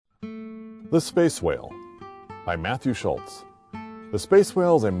The Space Whale by Matthew Schultz. The space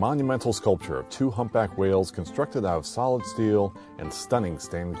whale is a monumental sculpture of two humpback whales constructed out of solid steel and stunning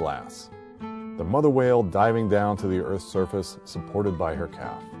stained glass. The mother whale diving down to the Earth's surface, supported by her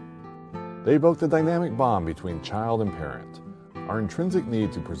calf. They evoke the dynamic bond between child and parent, our intrinsic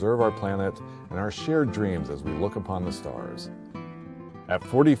need to preserve our planet, and our shared dreams as we look upon the stars. At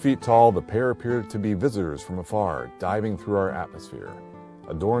 40 feet tall, the pair appear to be visitors from afar, diving through our atmosphere,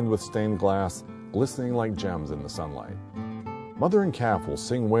 adorned with stained glass, glistening like gems in the sunlight. Mother and calf will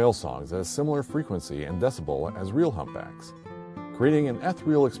sing whale songs at a similar frequency and decibel as real humpbacks, creating an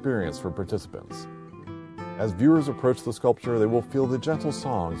ethereal experience for participants. As viewers approach the sculpture, they will feel the gentle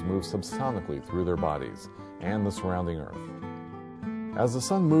songs move subsonically through their bodies and the surrounding Earth. As the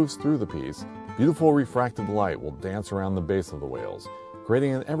sun moves through the piece, beautiful refracted light will dance around the base of the whales,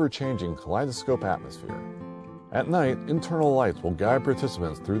 creating an ever-changing kaleidoscope atmosphere. At night, internal lights will guide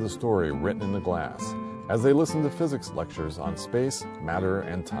participants through the story written in the glass as they listen to physics lectures on space, matter,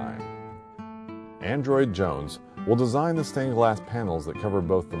 and time. Android Jones will design the stained glass panels that cover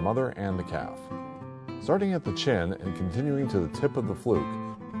both the mother and the calf. Starting at the chin and continuing to the tip of the fluke,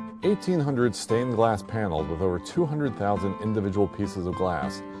 1,800 stained glass panels with over 200,000 individual pieces of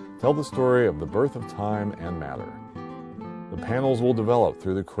glass tell the story of the birth of time and matter. The panels will develop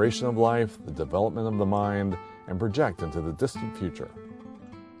through the creation of life, the development of the mind, and project into the distant future.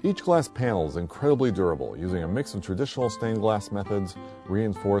 Each glass panel is incredibly durable, using a mix of traditional stained glass methods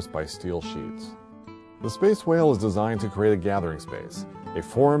reinforced by steel sheets. The space whale is designed to create a gathering space, a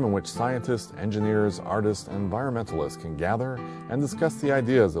forum in which scientists, engineers, artists, and environmentalists can gather and discuss the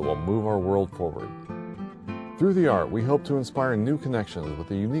ideas that will move our world forward. Through the art, we hope to inspire new connections with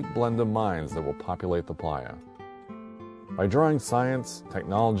the unique blend of minds that will populate the playa. By drawing science,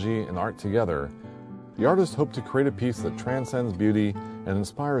 technology, and art together, the artists hope to create a piece that transcends beauty and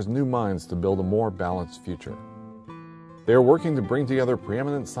inspires new minds to build a more balanced future. They are working to bring together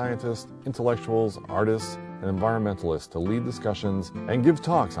preeminent scientists, intellectuals, artists, and environmentalists to lead discussions and give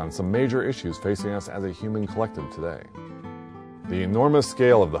talks on some major issues facing us as a human collective today. The enormous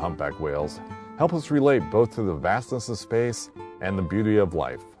scale of the humpback whales help us relate both to the vastness of space and the beauty of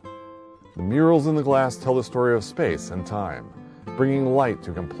life. The murals in the glass tell the story of space and time, bringing light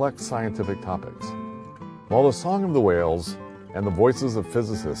to complex scientific topics. While the song of the whales and the voices of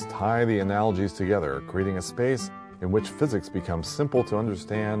physicists tie the analogies together, creating a space in which physics becomes simple to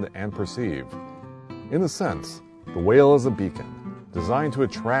understand and perceive. In a sense, the whale is a beacon, designed to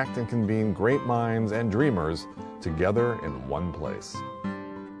attract and convene great minds and dreamers together in one place.